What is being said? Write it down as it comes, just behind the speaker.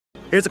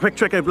Here's a quick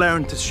trick I've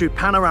learned to shoot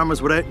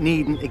panoramas without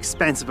needing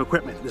expensive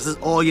equipment. This is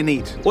all you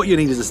need. What you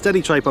need is a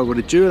steady tripod with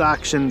a dual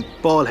action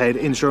ball head,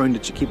 ensuring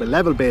that you keep a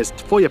level base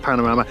for your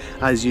panorama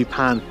as you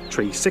pan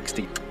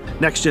 360.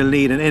 Next, you'll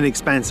need an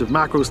inexpensive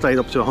macro slide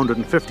up to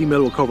 150mm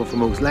will cover for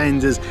most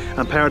lenses,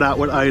 and pair that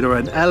with either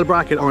an L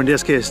bracket or in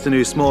this case the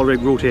new small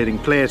rig rotating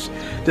plate.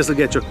 This will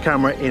get your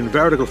camera in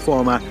vertical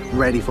format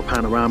ready for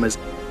panoramas.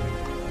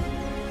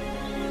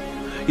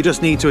 You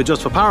just need to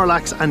adjust for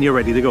parallax and you're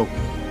ready to go.